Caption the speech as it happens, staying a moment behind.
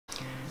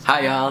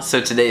Hi y'all,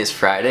 so today is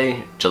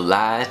Friday,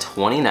 July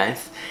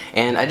 29th,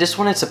 and I just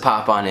wanted to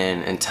pop on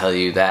in and tell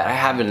you that I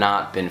have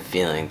not been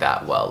feeling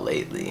that well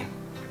lately.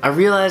 I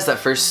realized that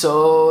for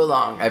so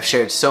long I've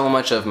shared so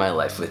much of my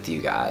life with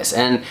you guys,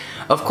 and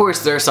of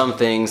course there are some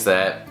things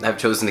that I've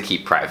chosen to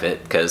keep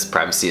private because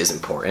privacy is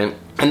important.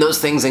 And those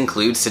things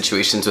include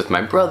situations with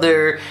my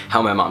brother,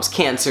 how my mom's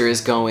cancer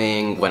is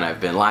going, when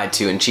I've been lied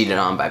to and cheated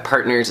on by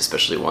partners,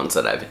 especially ones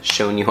that I've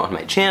shown you on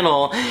my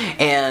channel,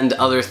 and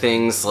other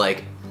things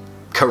like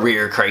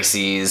career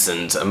crises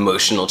and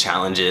emotional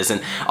challenges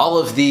and all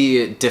of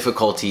the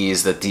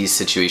difficulties that these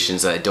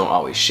situations that I don't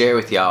always share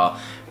with y'all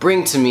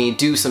bring to me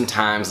do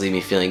sometimes leave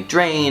me feeling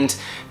drained,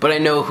 but I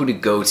know who to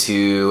go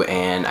to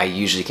and I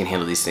usually can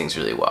handle these things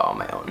really well on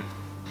my own.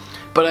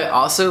 But I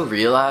also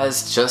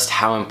realized just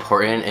how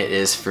important it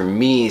is for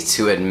me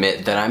to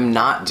admit that I'm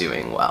not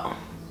doing well.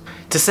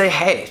 To say,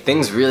 hey,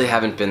 things really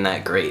haven't been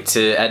that great.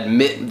 To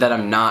admit that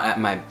I'm not at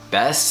my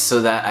best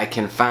so that I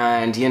can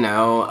find, you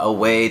know, a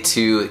way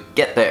to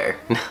get there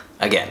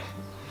again.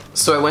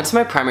 So I went to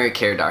my primary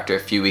care doctor a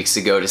few weeks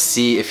ago to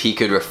see if he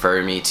could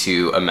refer me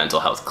to a mental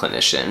health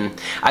clinician.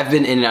 I've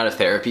been in and out of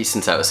therapy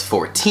since I was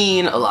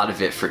 14, a lot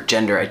of it for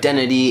gender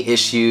identity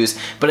issues,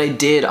 but I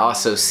did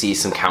also see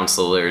some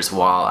counselors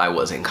while I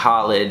was in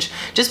college,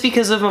 just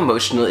because of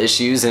emotional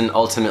issues and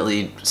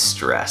ultimately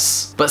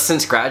stress. But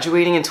since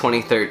graduating in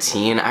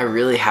 2013, I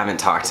really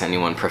haven't talked to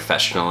anyone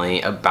professionally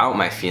about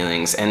my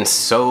feelings, and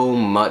so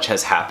much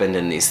has happened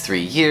in these 3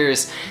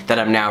 years that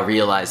I'm now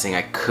realizing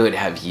I could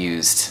have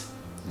used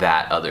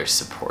that other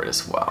support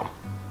as well.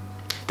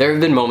 There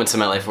have been moments in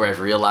my life where I've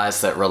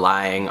realized that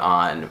relying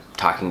on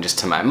talking just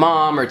to my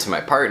mom or to my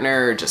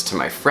partner or just to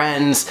my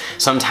friends,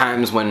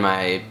 sometimes when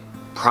my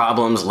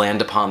problems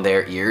land upon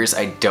their ears,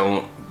 I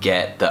don't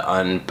get the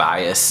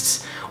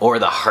unbiased or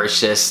the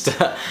harshest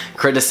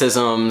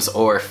criticisms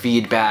or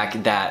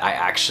feedback that I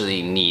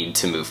actually need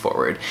to move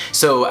forward.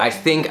 So I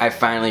think I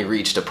finally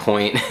reached a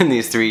point in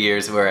these 3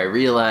 years where I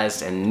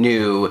realized and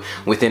knew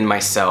within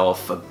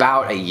myself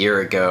about a year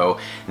ago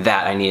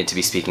that I needed to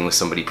be speaking with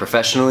somebody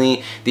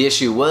professionally. The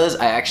issue was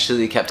I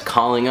actually kept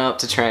calling up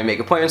to try and make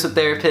appointments with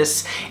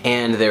therapists,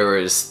 and there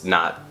was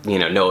not,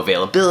 no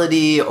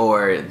availability,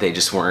 or they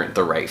just weren't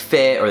the right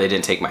fit, or they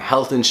didn't take my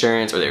health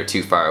insurance, or they were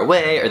too far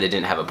away, or they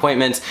didn't have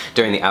appointments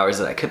during the hours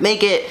that I could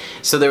make it.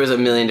 So there was a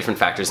million different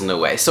factors in the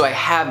way. So I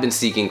have been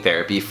seeking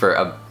therapy for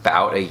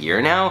about a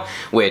year now,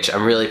 which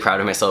I'm really proud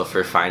of myself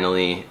for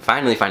finally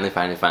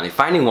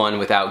finding one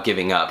without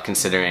giving up,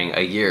 considering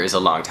a year is a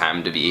long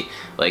time to be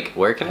like,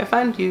 where can I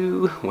find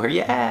you? Where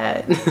you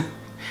at?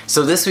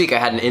 So this week I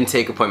had an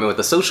intake appointment with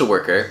a social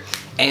worker,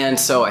 and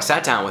so I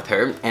sat down with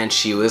her and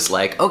she was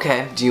like,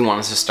 okay, do you want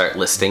us to start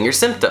listing your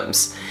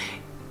symptoms?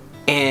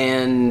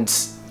 And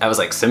I was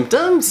like,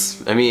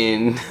 symptoms? I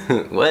mean,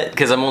 what?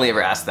 Because I'm only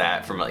ever asked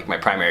that from like my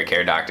primary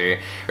care doctor,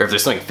 or if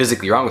there's something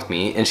physically wrong with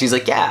me, and she's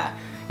like, yeah,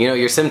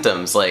 your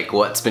symptoms, like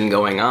what's been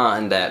going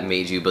on that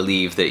made you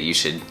believe that you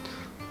should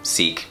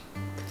seek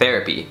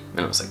therapy?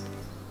 And I was like,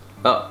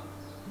 oh,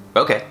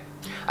 okay.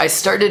 I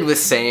started with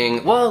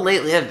saying, well,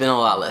 lately I've been a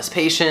lot less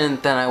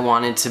patient than I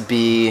wanted to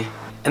be.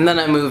 And then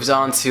I moved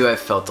on to I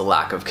felt a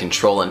lack of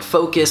control and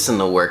focus in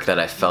the work that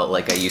I felt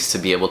like I used to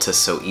be able to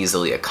so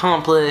easily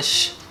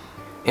accomplish.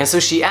 And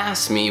so she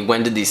asked me,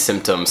 when did these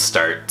symptoms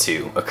start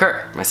to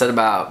occur? I said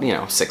about,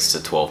 6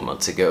 to 12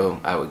 months ago,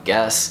 I would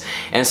guess.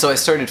 And so I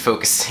started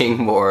focusing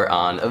more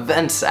on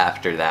events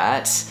after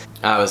that.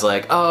 I was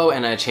like, oh,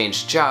 and I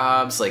changed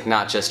jobs, like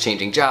not just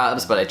changing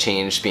jobs, but I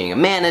changed being a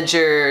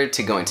manager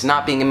to going to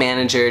not being a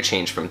manager,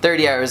 changed from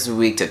 30 hours a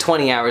week to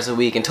 20 hours a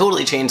week, and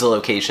totally changed the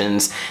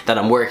locations that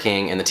I'm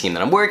working and the team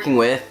that I'm working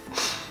with.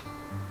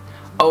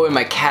 Oh, and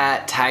my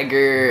cat,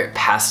 Tiger,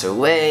 passed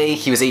away.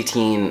 He was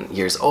 18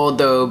 years old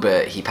though,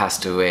 but he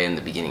passed away in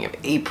the beginning of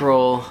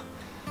April.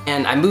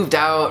 And I moved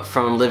out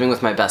from living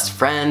with my best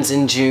friends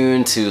in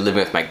June to living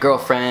with my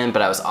girlfriend,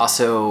 but I was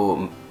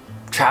also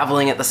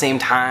traveling at the same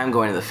time,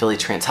 going to the Philly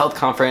Trans Health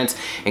Conference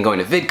and going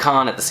to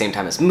VidCon at the same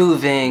time as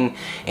moving,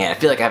 and I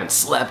feel like I haven't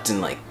slept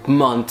in like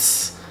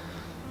months.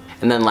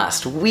 And then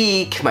last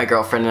week, my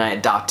girlfriend and I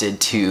adopted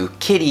 2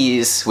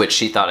 kitties, which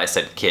she thought I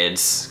said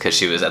kids, because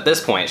she was, at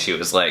this point, she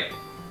was like,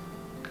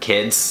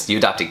 kids? You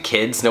adopted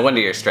kids? No wonder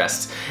you're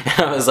stressed.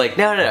 And I was like,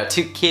 no,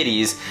 2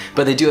 kitties,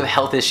 but they do have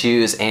health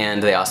issues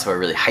and they also are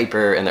really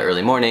hyper in the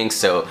early mornings,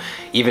 so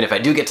even if I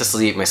do get to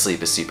sleep, my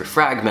sleep is super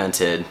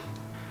fragmented.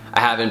 I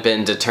haven't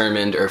been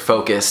determined or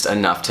focused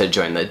enough to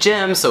join the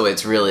gym, so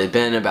it's really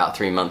been about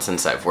 3 months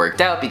since I've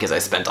worked out because I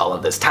spent all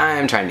of this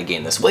time trying to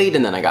gain this weight,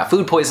 and then I got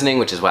food poisoning,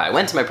 which is why I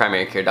went to my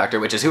primary care doctor,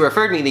 which is who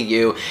referred me to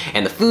you,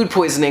 and the food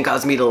poisoning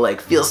caused me to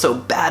like feel so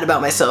bad about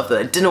myself that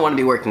I didn't want to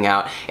be working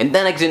out, and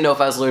then I didn't know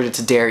if I was allergic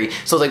to dairy,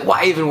 so I was like,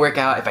 why even work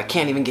out if I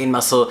can't even gain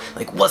muscle?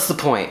 Like, what's the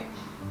point?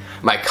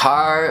 My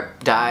car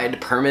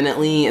died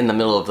permanently in the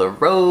middle of the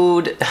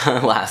road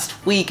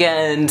last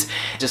weekend.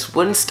 It just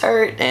wouldn't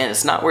start and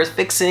it's not worth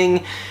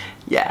fixing.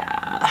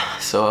 Yeah,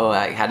 so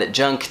I had it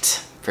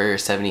junked for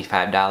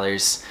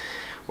 $75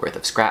 worth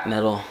of scrap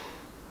metal.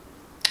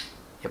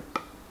 Yep.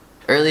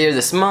 Earlier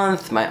this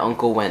month, my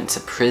uncle went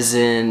to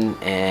prison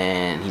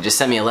and he just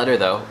sent me a letter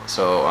though,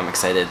 so I'm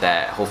excited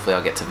that hopefully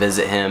I'll get to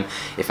visit him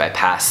if I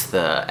pass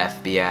the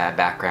FBI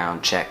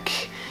background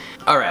check.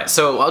 Alright,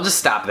 so I'll just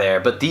stop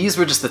there, but these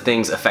were just the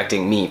things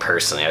affecting me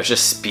personally. I was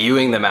just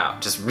spewing them out,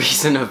 just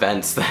recent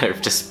events that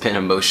have just been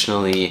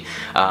emotionally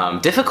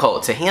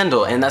difficult to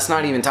handle, and that's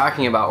not even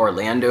talking about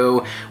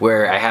Orlando,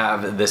 where I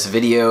have this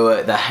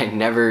video that I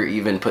never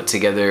even put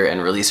together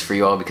and released for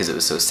you all because it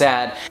was so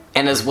sad,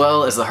 and as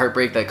well as the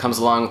heartbreak that comes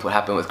along with what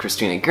happened with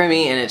Christina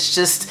Grimmie, and it's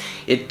just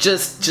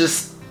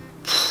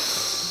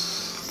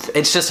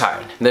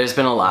hard. There's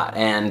been a lot,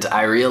 and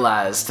I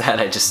realized that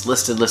I just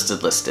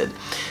listed.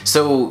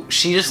 So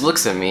she just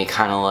looks at me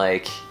kind of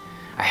like,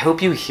 I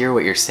hope you hear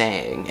what you're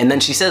saying. And then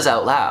she says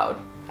out loud,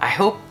 I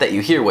hope that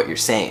you hear what you're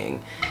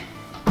saying.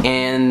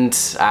 And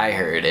I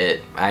heard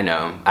it. I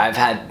know. I've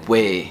had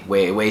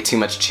way too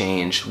much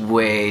change,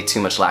 way too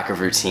much lack of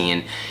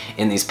routine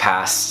in these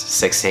past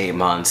 6 to 8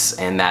 months,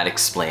 and that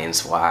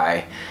explains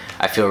why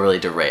I feel really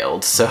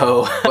derailed.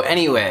 So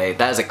anyway,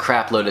 that is a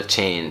crap load of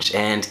change,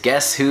 and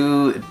guess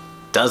who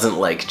doesn't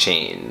like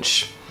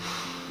change?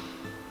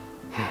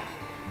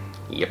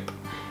 Yep.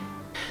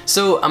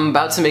 So I'm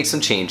about to make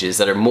some changes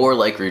that are more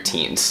like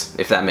routines,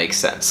 if that makes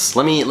sense.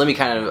 Let me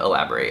kind of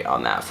elaborate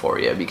on that for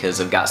you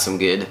because I've got some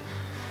good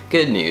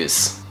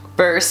news.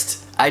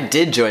 First, I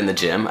did join the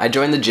gym. I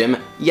joined the gym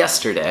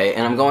yesterday,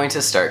 and I'm going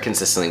to start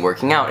consistently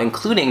working out,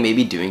 including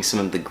maybe doing some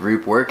of the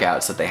group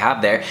workouts that they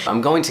have there.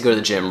 I'm going to go to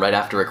the gym right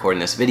after recording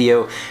this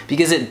video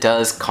because it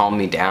does calm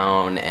me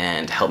down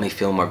and help me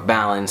feel more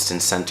balanced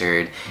and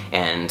centered,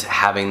 and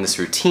having this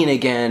routine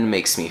again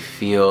makes me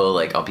feel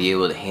like I'll be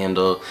able to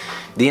handle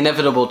the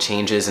inevitable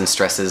changes and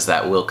stresses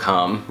that will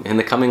come in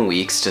the coming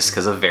weeks just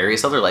because of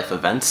various other life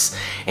events,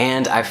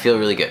 and I feel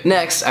really good.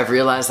 Next, I've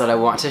realized that I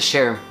want to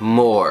share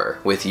more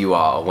with you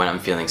all when I'm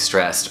feeling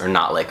stressed or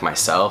not like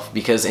myself,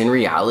 because in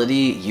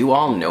reality, you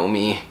all know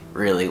me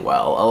really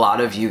well. A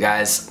lot of you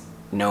guys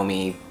know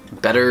me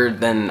better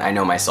than I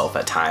know myself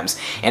at times,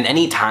 and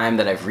any time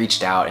that I've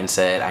reached out and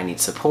said I need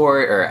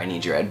support or I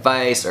need your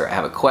advice or I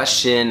have a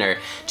question or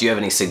do you have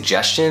any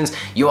suggestions,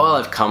 you all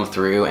have come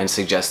through and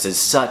suggested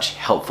such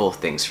helpful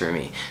things for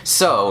me.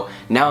 So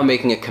now I'm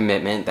making a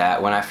commitment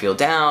that when I feel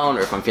down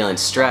or if I'm feeling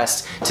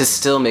stressed, to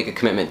still make a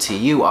commitment to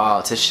you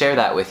all to share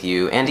that with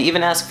you and to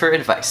even ask for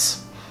advice.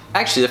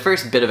 Actually, the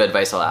first bit of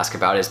advice I'll ask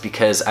about is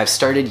because I've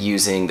started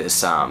using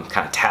this kind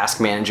of task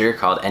manager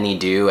called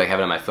AnyDo. I have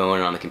it on my phone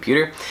and on the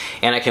computer,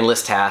 and I can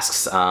list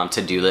tasks,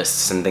 to-do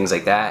lists and things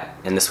like that,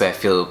 and this way I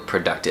feel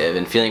productive,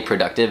 and feeling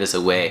productive is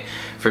a way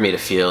for me to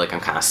feel like I'm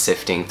kind of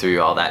sifting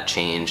through all that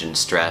change and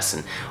stress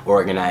and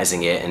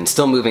organizing it and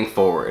still moving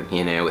forward,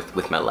 you know,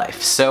 with my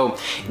life. So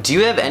do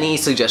you have any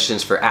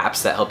suggestions for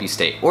apps that help you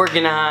stay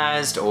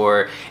organized,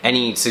 or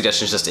any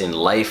suggestions just in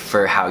life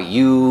for how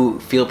you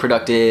feel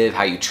productive,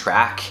 how you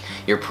track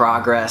your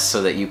progress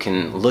so that you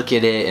can look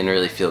at it and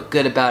really feel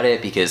good about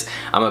it? Because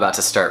I'm about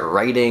to start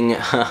writing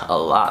a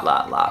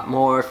lot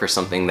more for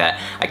something that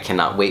I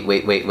cannot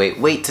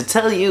wait to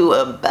tell you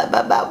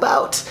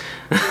about.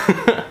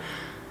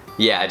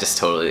 Yeah, I just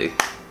totally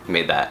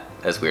made that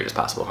as weird as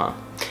possible, huh?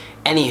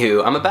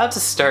 Anywho, I'm about to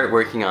start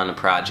working on a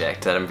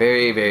project that I'm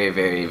very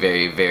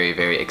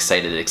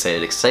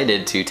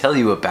excited to tell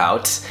you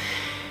about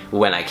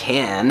when I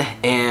can,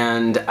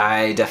 and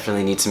I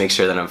definitely need to make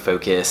sure that I'm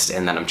focused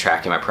and that I'm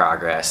tracking my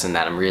progress and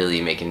that I'm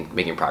really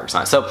making progress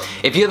on it. So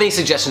if you have any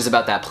suggestions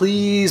about that,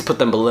 please put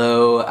them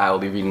below. I will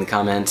be reading the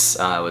comments.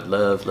 I would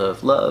love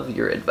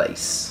your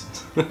advice.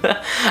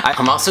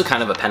 I'm also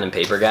kind of a pen and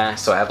paper guy,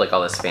 so I have like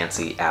all this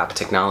fancy app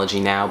technology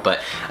now, but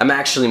I'm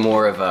actually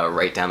more of a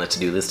write down the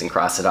to-do list and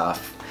cross it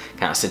off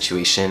kind of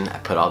situation. I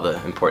put all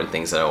the important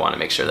things that I want to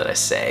make sure that I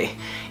say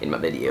in my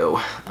video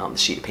on the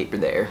sheet of paper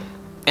there.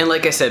 And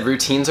like I said,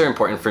 routines are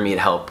important for me to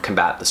help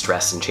combat the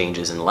stress and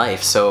changes in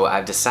life, so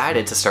I've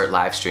decided to start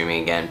live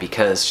streaming again,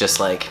 because just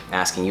like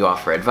asking you all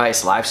for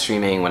advice, live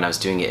streaming when I was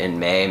doing it in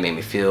May made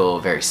me feel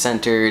very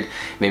centered,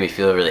 made me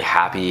feel really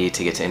happy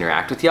to get to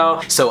interact with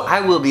y'all. So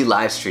I will be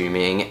live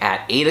streaming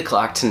at 8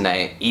 o'clock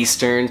tonight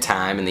Eastern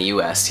time in the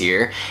US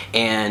here,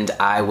 and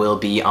I will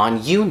be on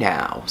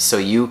YouNow, so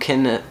you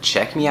can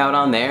check me out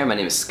on there. My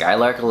name is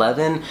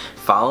skylarkeleven.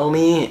 Follow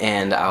me,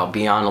 and I'll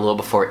be on a little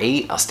before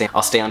 8. I'll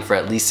stay on for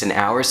at least an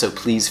hour, so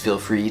please feel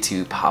free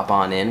to pop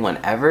on in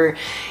whenever.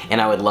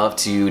 And I would love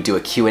to do a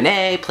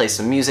Q&A, play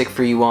some music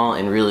for you all,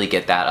 and really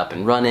get that up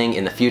and running.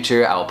 In the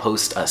future, I will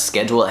post a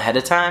schedule ahead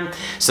of time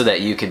so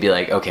that you could be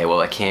like, okay,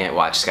 well, I can't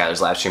watch Skylar's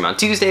live stream on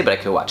Tuesday, but I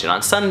could watch it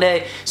on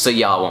Sunday, so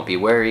y'all won't be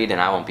worried, and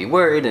I won't be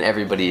worried, and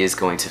everybody is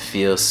going to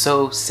feel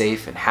so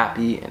safe and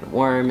happy and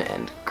warm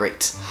and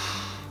great.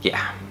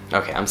 Yeah,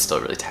 okay, I'm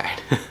still really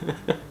tired.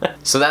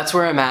 So that's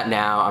where I'm at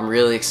now. I'm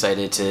really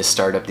excited to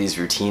start up these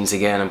routines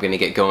again. I'm gonna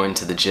get going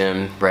to the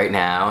gym right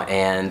now,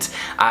 and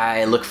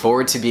I look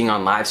forward to being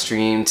on live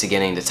stream, to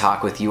getting to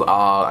talk with you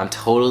all. I'm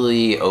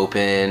totally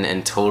open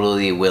and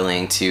totally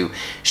willing to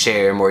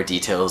share more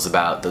details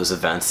about those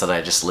events that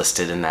I just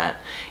listed in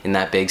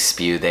that big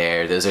spew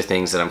there. Those are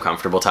things that I'm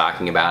comfortable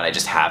talking about. I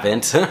just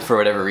haven't for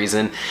whatever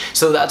reason.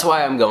 So that's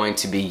why I'm going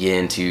to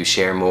begin to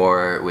share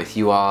more with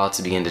you all,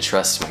 to begin to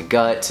trust my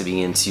gut, to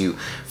begin to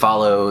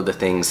follow the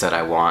things that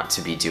I want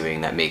to be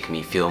doing that make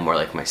me feel more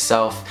like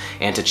myself,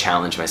 and to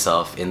challenge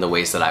myself in the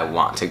ways that I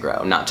want to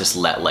grow, not just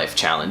let life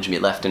challenge me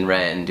left and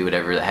right and do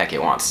whatever the heck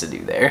it wants to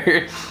do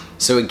there.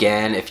 So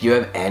again, if you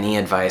have any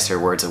advice or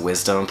words of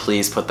wisdom,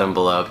 please put them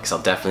below, because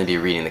I'll definitely be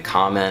reading the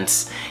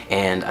comments,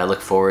 and I look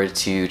forward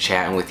to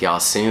chatting with y'all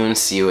soon.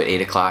 See you at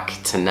 8 o'clock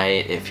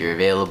tonight if you're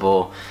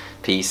available.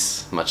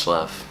 Peace, much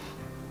love.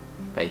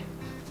 Bye.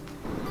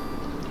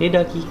 Hey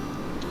Ducky,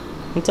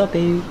 what's up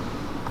baby?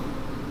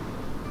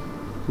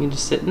 You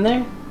just sitting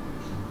there?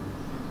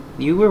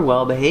 You were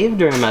well behaved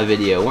during my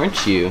video,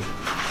 weren't you?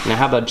 Now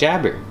how about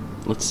Jabber?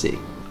 Let's see.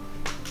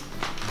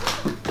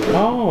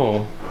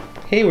 Oh,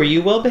 hey, were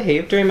you well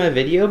behaved during my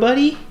video,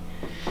 buddy?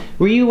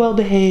 Were you well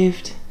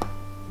behaved?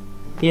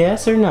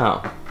 Yes or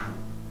no?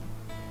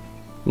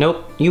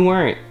 Nope, you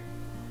weren't.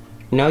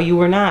 No, you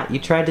were not. You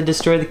tried to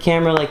destroy the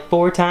camera like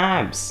 4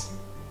 times.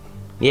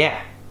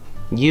 Yeah,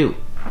 you.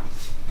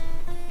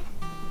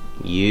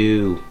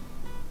 You.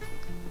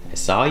 I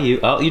saw you.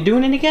 Oh, you're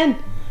doing it again?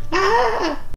 Ah!